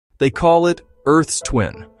They call it Earth's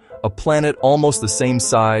twin, a planet almost the same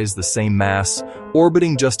size, the same mass,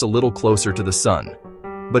 orbiting just a little closer to the sun.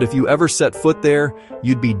 But if you ever set foot there,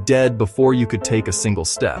 you'd be dead before you could take a single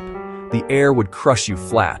step. The air would crush you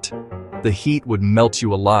flat. The heat would melt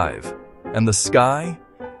you alive. And the sky?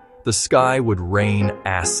 The sky would rain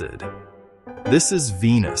acid. This is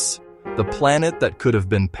Venus, the planet that could have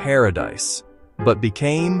been paradise, but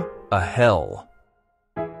became a hell.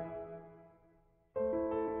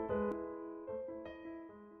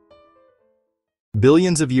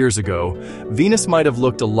 Billions of years ago, Venus might have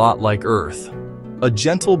looked a lot like Earth. A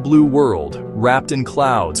gentle blue world, wrapped in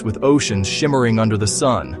clouds with oceans shimmering under the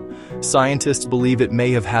sun. Scientists believe it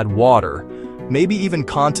may have had water, maybe even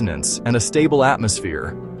continents and a stable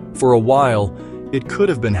atmosphere. For a while, it could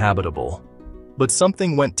have been habitable. But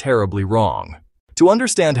something went terribly wrong. To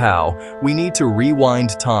understand how, we need to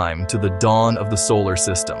rewind time to the dawn of the solar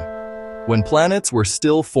system, when planets were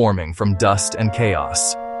still forming from dust and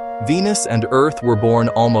chaos. Venus and Earth were born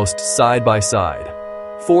almost side by side,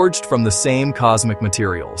 forged from the same cosmic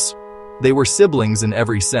materials. They were siblings in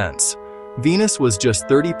every sense. Venus was just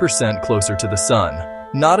 30% closer to the Sun,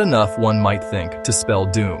 not enough, one might think, to spell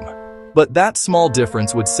doom. But that small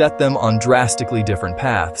difference would set them on drastically different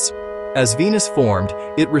paths. As Venus formed,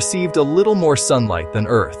 it received a little more sunlight than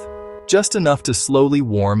Earth, just enough to slowly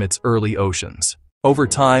warm its early oceans. Over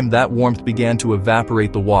time, that warmth began to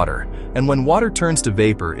evaporate the water, and when water turns to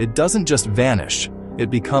vapor, it doesn't just vanish,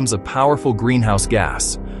 it becomes a powerful greenhouse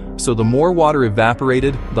gas. So the more water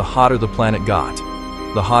evaporated, the hotter the planet got.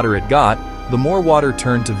 The hotter it got, the more water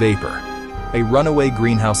turned to vapor. A runaway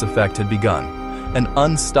greenhouse effect had begun, an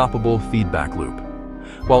unstoppable feedback loop.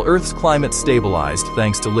 While Earth's climate stabilized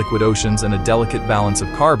thanks to liquid oceans and a delicate balance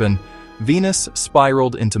of carbon, Venus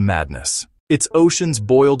spiraled into madness. Its oceans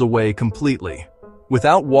boiled away completely.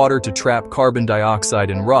 Without water to trap carbon dioxide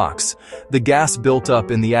in rocks, the gas built up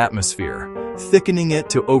in the atmosphere, thickening it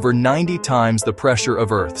to over 90 times the pressure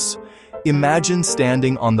of Earth's. Imagine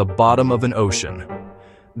standing on the bottom of an ocean.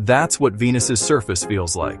 That's what Venus's surface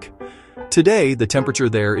feels like. Today, the temperature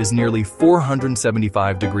there is nearly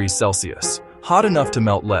 475 degrees Celsius, hot enough to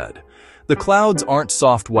melt lead. The clouds aren't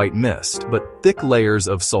soft white mist, but thick layers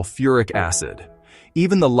of sulfuric acid.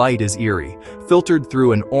 Even the light is eerie, filtered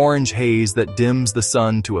through an orange haze that dims the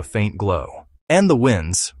sun to a faint glow. And the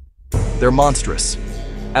winds, they're monstrous.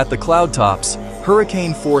 At the cloud tops,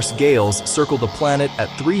 hurricane-force gales circle the planet at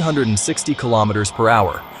 360 kilometers per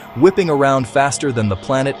hour, whipping around faster than the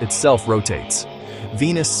planet itself rotates.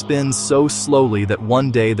 Venus spins so slowly that one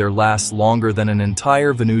day there lasts longer than an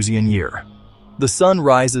entire Venusian year. The sun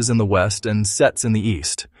rises in the west and sets in the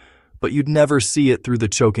east, but you'd never see it through the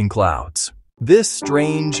choking clouds. This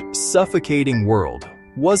strange, suffocating world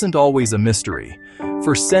wasn't always a mystery.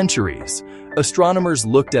 For centuries, astronomers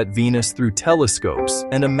looked at Venus through telescopes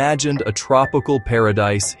and imagined a tropical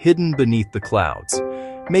paradise hidden beneath the clouds,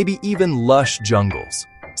 maybe even lush jungles.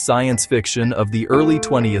 Science fiction of the early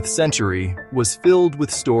 20th century was filled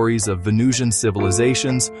with stories of Venusian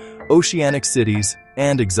civilizations, oceanic cities,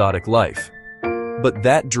 and exotic life. But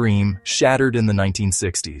that dream shattered in the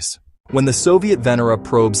 1960s. When the Soviet Venera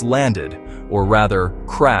probes landed, or rather,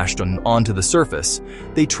 crashed onto the surface,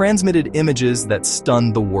 they transmitted images that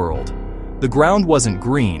stunned the world. The ground wasn't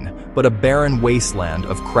green, but a barren wasteland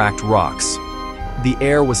of cracked rocks. The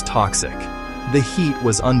air was toxic. The heat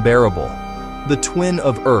was unbearable. The twin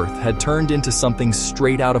of Earth had turned into something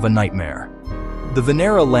straight out of a nightmare. The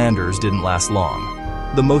Venera landers didn't last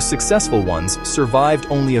long. The most successful ones survived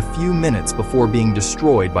only a few minutes before being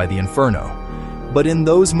destroyed by the inferno. But in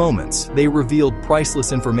those moments, they revealed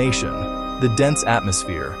priceless information: the dense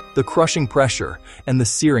atmosphere, the crushing pressure, and the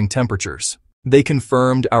searing temperatures. They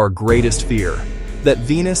confirmed our greatest fear, that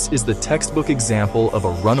Venus is the textbook example of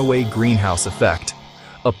a runaway greenhouse effect,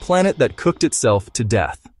 a planet that cooked itself to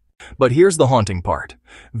death. But here's the haunting part.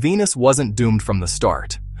 Venus wasn't doomed from the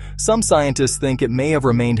start. Some scientists think it may have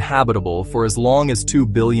remained habitable for as long as 2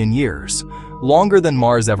 billion years, longer than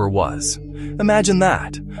Mars ever was. Imagine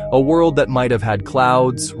that, a world that might have had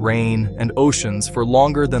clouds, rain, and oceans for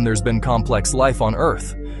longer than there's been complex life on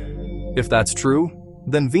Earth. If that's true,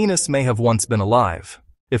 then Venus may have once been alive.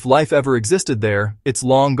 If life ever existed there, it's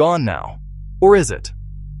long gone now. Or is it?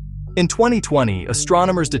 In 2020,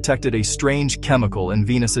 astronomers detected a strange chemical in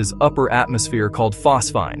Venus's upper atmosphere called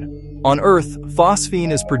phosphine. On Earth,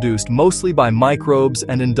 phosphine is produced mostly by microbes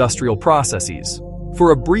and industrial processes.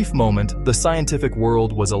 For a brief moment, the scientific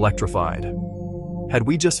world was electrified. Had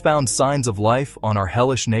we just found signs of life on our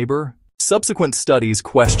hellish neighbor? Subsequent studies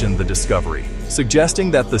questioned the discovery,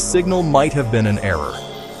 suggesting that the signal might have been an error.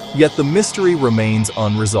 Yet the mystery remains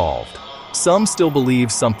unresolved. Some still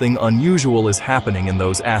believe something unusual is happening in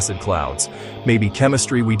those acid clouds. Maybe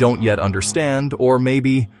chemistry we don't yet understand, or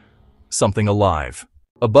maybe something alive.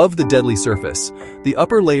 Above the deadly surface, the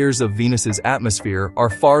upper layers of Venus's atmosphere are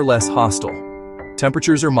far less hostile.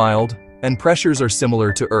 Temperatures are mild, and pressures are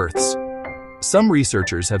similar to Earth's. Some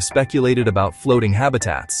researchers have speculated about floating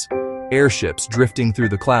habitats, airships drifting through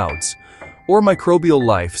the clouds, or microbial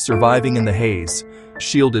life surviving in the haze,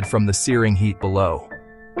 shielded from the searing heat below.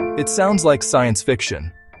 It sounds like science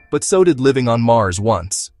fiction, but so did living on Mars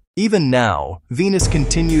once. Even now, Venus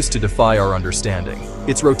continues to defy our understanding.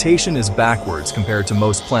 Its rotation is backwards compared to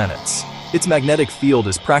most planets. Its magnetic field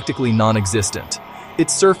is practically non-existent.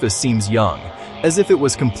 Its surface seems young, as if it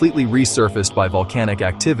was completely resurfaced by volcanic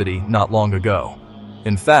activity not long ago.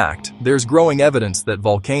 In fact, there's growing evidence that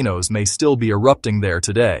volcanoes may still be erupting there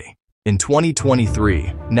today. In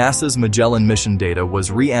 2023, NASA's Magellan mission data was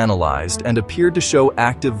reanalyzed and appeared to show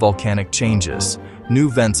active volcanic changes, new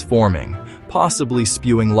vents forming, possibly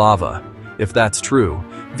spewing lava. If that's true,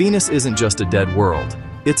 Venus isn't just a dead world.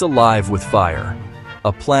 It's alive with fire.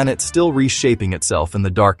 A planet still reshaping itself in the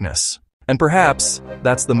darkness. And perhaps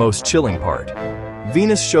that's the most chilling part.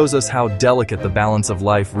 Venus shows us how delicate the balance of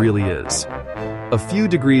life really is. A few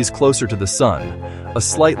degrees closer to the sun, a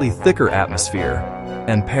slightly thicker atmosphere,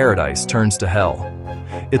 and paradise turns to hell.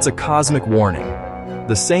 It's a cosmic warning.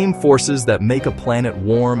 The same forces that make a planet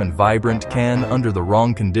warm and vibrant can, under the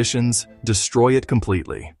wrong conditions, destroy it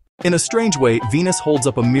completely. In a strange way, Venus holds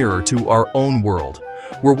up a mirror to our own world.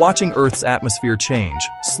 We're watching Earth's atmosphere change,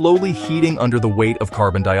 slowly heating under the weight of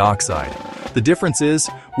carbon dioxide. The difference is,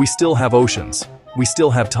 we still have oceans. We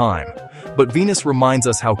still have time. But Venus reminds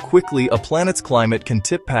us how quickly a planet's climate can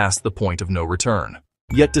tip past the point of no return.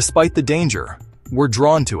 Yet despite the danger, we're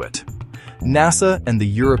drawn to it. NASA and the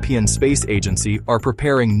European Space Agency are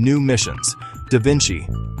preparing new missions, Da Vinci,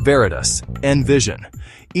 Veritas, and Vision,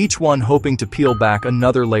 each one hoping to peel back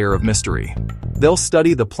another layer of mystery. They'll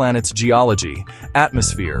study the planet's geology,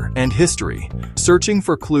 atmosphere, and history, searching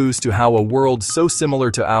for clues to how a world so similar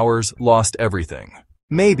to ours lost everything.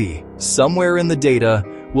 Maybe, somewhere in the data,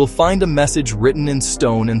 we'll find a message written in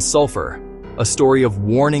stone and sulfur, a story of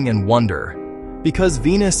warning and wonder. Because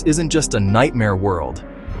Venus isn't just a nightmare world,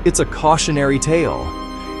 it's a cautionary tale.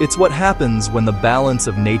 It's what happens when the balance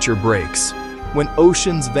of nature breaks, when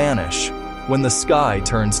oceans vanish, when the sky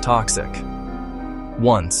turns toxic.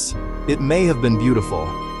 Once, it may have been beautiful.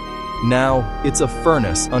 Now, it's a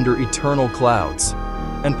furnace under eternal clouds.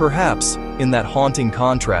 And perhaps, in that haunting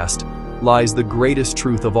contrast, lies the greatest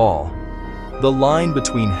truth of all. The line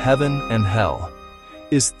between heaven and hell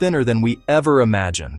is thinner than we ever imagined.